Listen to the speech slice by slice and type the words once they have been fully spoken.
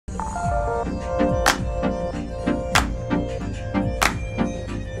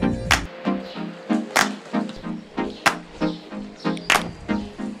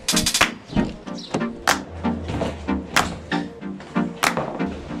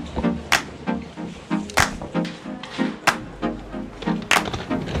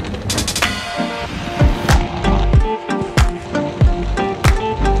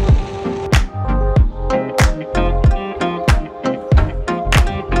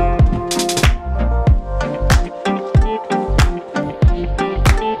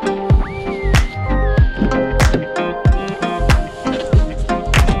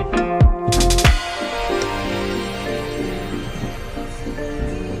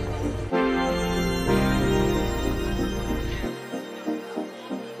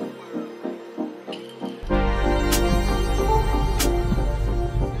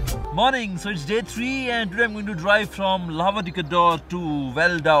Morning, so it's day 3 and today I'm going to drive from Lavadikador to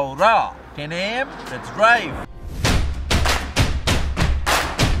VALDOARA. 10 AM, let's drive.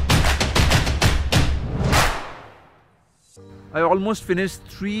 I almost finished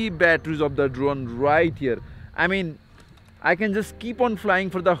 3 batteries of the drone right here. I mean, I can just keep on flying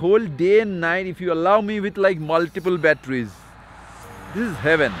for the whole day and night if you allow me with like multiple batteries. This is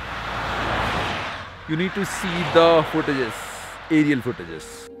heaven. You need to see the footages, aerial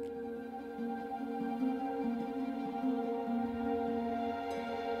footages.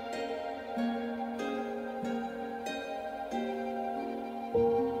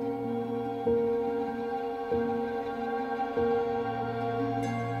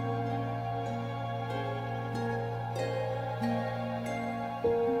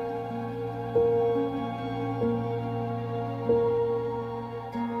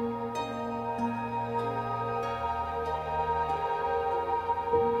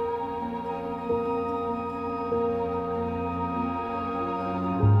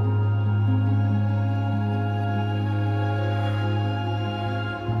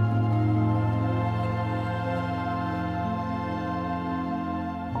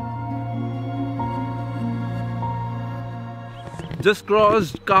 Just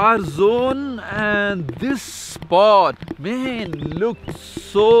crossed car zone and this spot, man, looks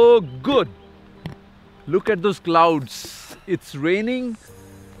so good. Look at those clouds. It's raining.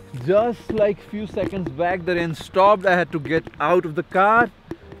 Just like few seconds back the rain stopped. I had to get out of the car.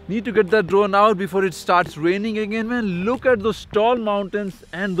 Need to get the drone out before it starts raining again. Man, look at those tall mountains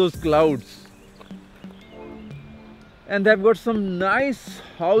and those clouds. And they've got some nice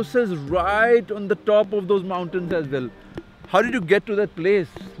houses right on the top of those mountains as well. How did you get to that place?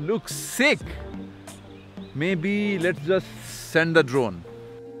 Looks sick. Maybe let's just send the drone.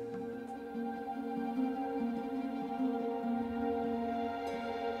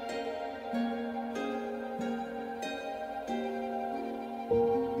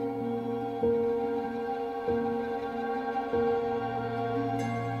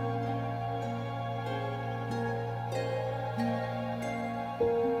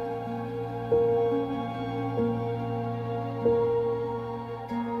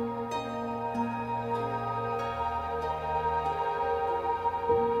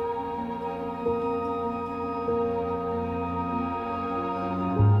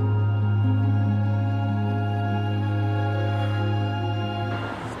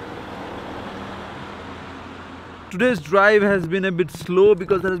 Today's drive has been a bit slow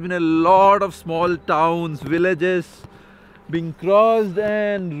because there has been a lot of small towns, villages being crossed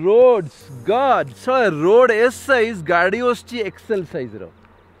and roads. God, so a road S size, gadi osti XL size.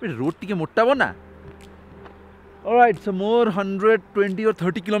 Road tike motta bona. Alright, so more 120 or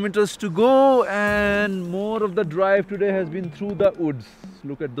 30 kilometers to go and more of the drive today has been through the woods.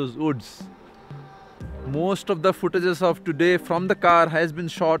 Look at those woods. Most of the footages of today from the car has been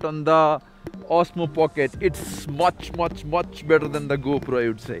shot on the Osmo Pocket. It's much better than the GoPro, I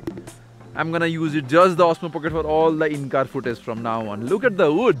would say. I'm gonna use it, just the Osmo Pocket, for all the in-car footage from now on. Look at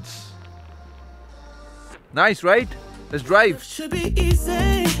the woods. Nice, right? Let's drive. Should be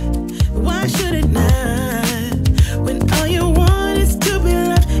easy. Why should it not? When all you want is to be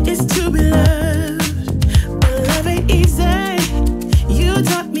loved, is to be loved. But love ain't easy. You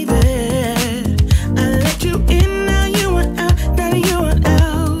taught me that. I let you in, now you want out, now you want out.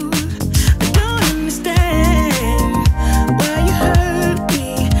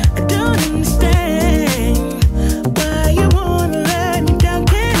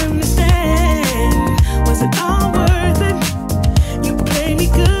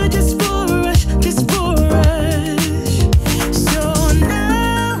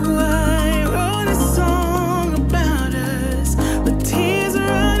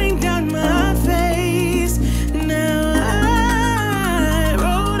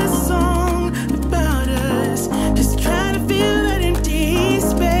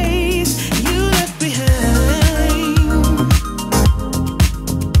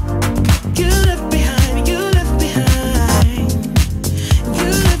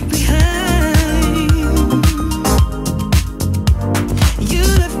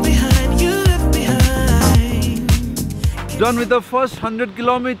 Done with the first 100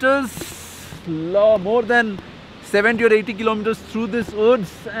 kilometers, more than 70 or 80 kilometers through these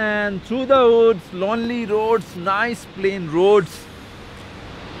woods, and through the woods, lonely roads, nice plain roads,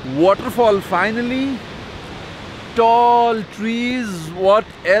 waterfall finally, tall trees. What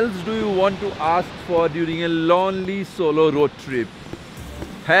else do you want to ask for during a lonely solo road trip?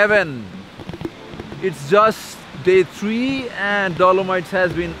 Heaven. It's just day 3 and Dolomites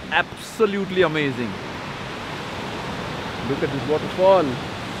has been absolutely amazing. Look at this waterfall.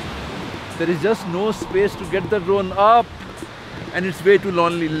 There is just no space to get the drone up, and it's way too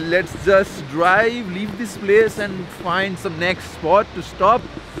lonely. Let's just drive, leave this place and find some next spot to stop.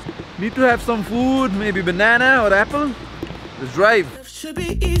 Need to have some food, maybe banana or apple. Let's drive. Love should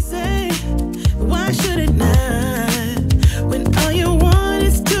be easy. Why should it not? When all you want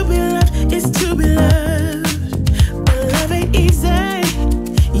is to be loved, is to be loved. But love ain't easy.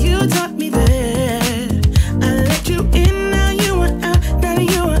 You taught me that. I let you in, now you want out, now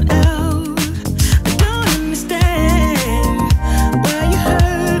you want out. I don't understand why you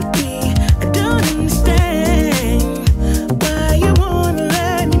hurt me. I don't understand why you wanna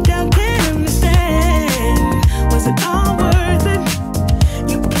let me down. Can't understand. Was it all worth it?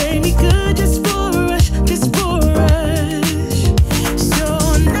 You played me good just for a rush, just for a rush. So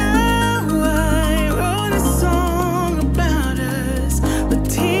now I wrote a song about us, with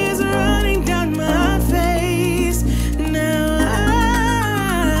tears running down my face. Now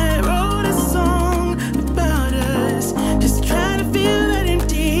I wrote a song about us, just trying to fill that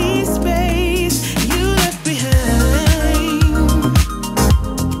empty space you left behind.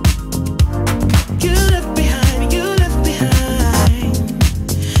 You left behind, you left behind,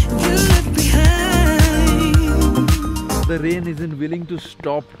 you left behind. The rain isn't willing to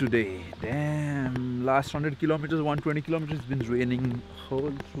stop today. Damn, last 100 kilometers, 120 kilometers, it's been raining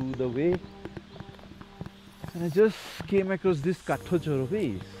whole through the way. And I just came across this kathochor.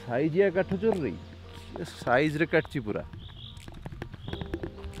 Hey, size ya kathochor re. Size re katchi pura.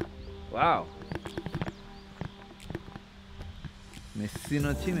 Wow. Machine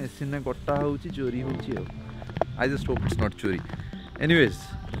achi, machine ne katta hauchi, chori hauchi au. I just hope it's not chori. Anyways,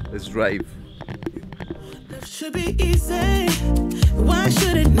 let's drive. Love should be easy. Why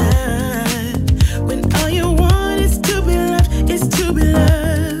should it not? When all you want is to be loved, is to be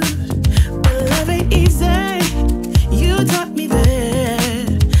loved. But love ain't easy. You taught me that.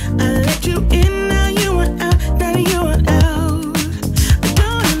 I let you in, now you want out, now you want out. I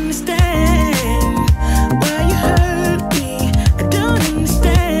don't understand why you hurt me. I don't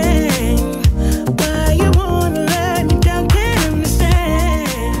understand why you wanna let me down. Can't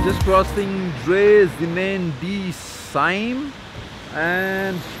understand. Just crossing Dresden D Sime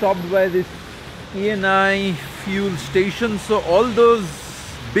and stopped by this ENI fuel station. So all those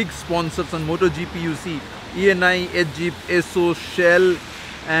big sponsors on MotoGP you see, ENI, Jeep, Esso, Shell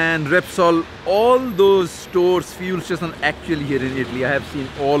and Repsol, all those stores, fuel stations actually here in Italy. I have seen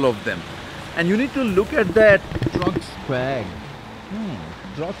all of them. And you need to look at that truck swag.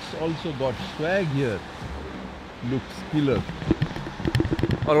 Trucks also got swag here. Looks killer.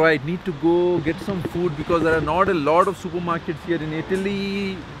 Alright, need to go get some food because there are not a lot of supermarkets here in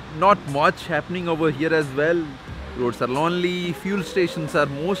Italy. Not much happening over here as well. Roads are lonely, fuel stations are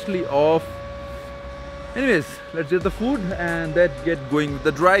mostly off. Anyways, let's get the food and then get going with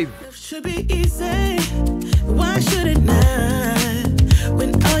the drive. Love should be easy. Why should it not?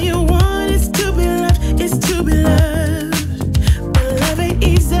 When all you want is to be loved, is to be loved. But love ain't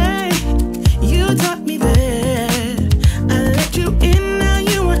easy. You taught me that. I let you in, now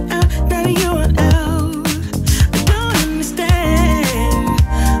you want out, now you want out. I don't understand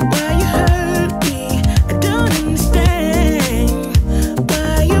why you hurt me. I don't understand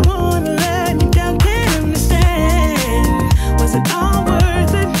why you wanna let me down. Can't understand. Was it all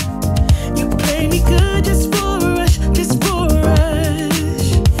worth it? You played me good just for a rush, just for a rush.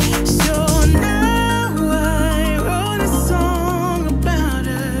 So now I wrote a song about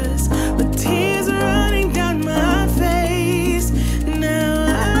us, with tears running down my face. Now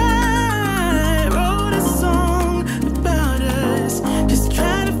I wrote a song about us, just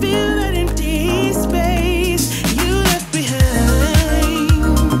trying to fill that empty space you left behind.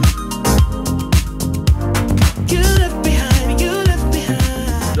 You left behind, you left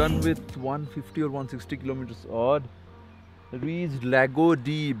behind. Done with 150 or 160 kilometers odd. Reached Lago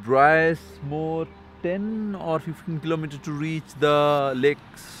di Brasmo, 10 or 15 kilometers to reach the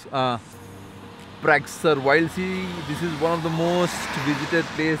lakes Praxer Wild Sea. This is one of the most visited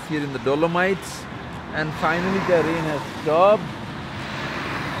places here in the Dolomites. And finally the rain has stopped.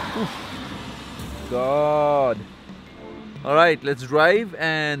 Oof. God. Alright, let's drive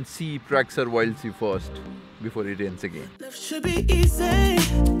and see Praxer Wild Sea first before it rains again. Love should be easy.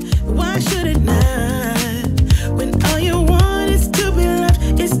 Why should it not? When all you want is to be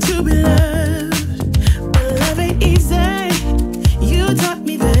loved, is to be loved. But love ain't easy. You taught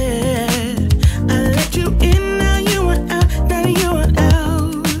me that. I let you in, now you want out, now you want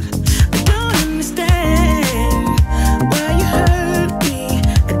out. I don't understand why you hurt me.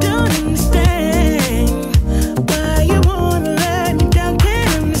 I don't understand why you wanna let me down.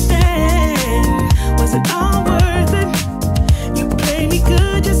 Can't understand. Was it all worth it? You played me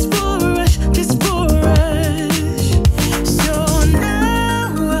good just for a rush,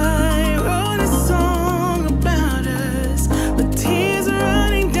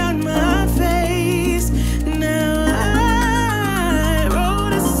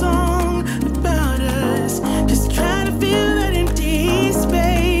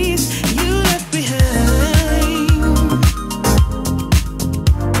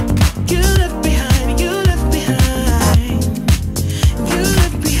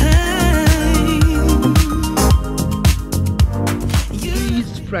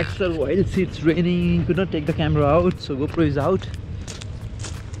 fracture whilst it's raining. Could not take the camera out, so GoPro is out.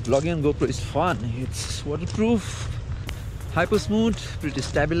 Vlogging on GoPro is fun. It's waterproof, hyper smooth, pretty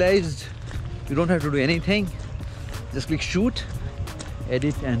stabilized. You don't have to do anything. Just click shoot,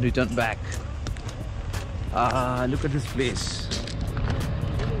 edit and return back. Look at this place.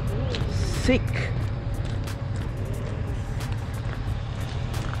 Sick.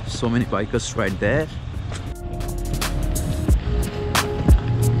 So many bikers right there.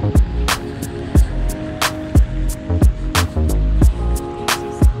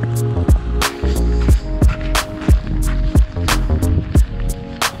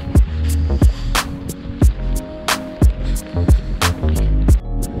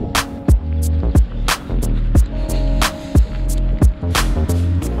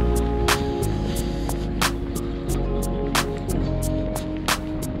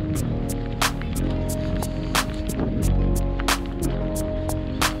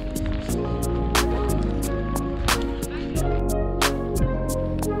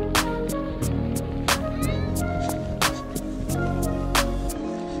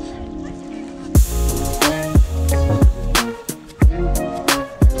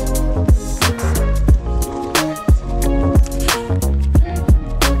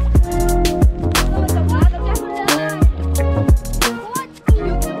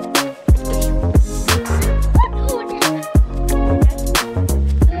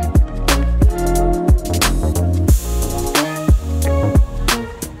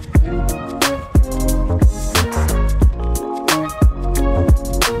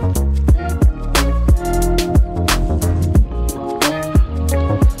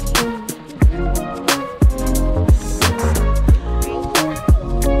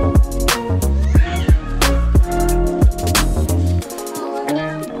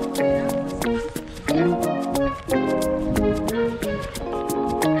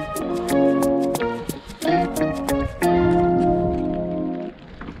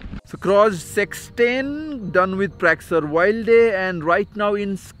 Crossed Sexton, done with Praxer Wild Day, and right now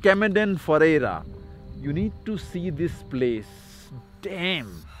in Scamaden Ferreira. You need to see this place.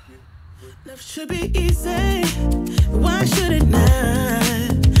 Damn. Love should be easy. Why should it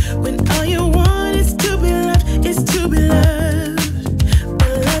not? When all you want is to be loved, is to be loved.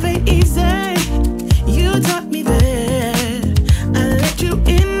 But love ain't easy. You taught me that. I let you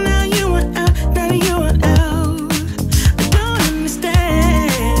in, now you want out, now you want out.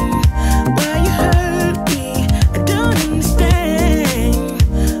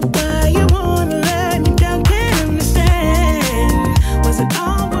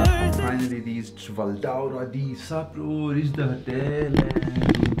 VALDOARA di Sapro, reached the hotel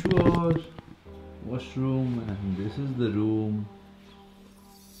and room tour, washroom, and this is the room.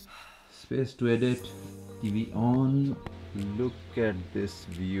 Space to edit, TV on. Look at this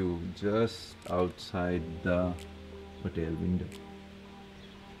view just outside the hotel window.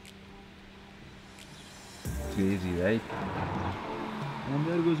 Crazy, right? And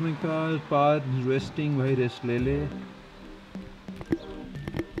there goes my car, parked, resting, bhai rest le le.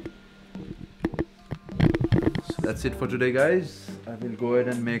 That's it for today, guys. I will go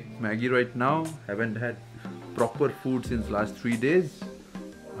ahead and make Maggie right now. Haven't had proper food since last 3 days.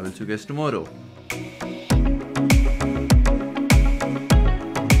 I will see you guys tomorrow.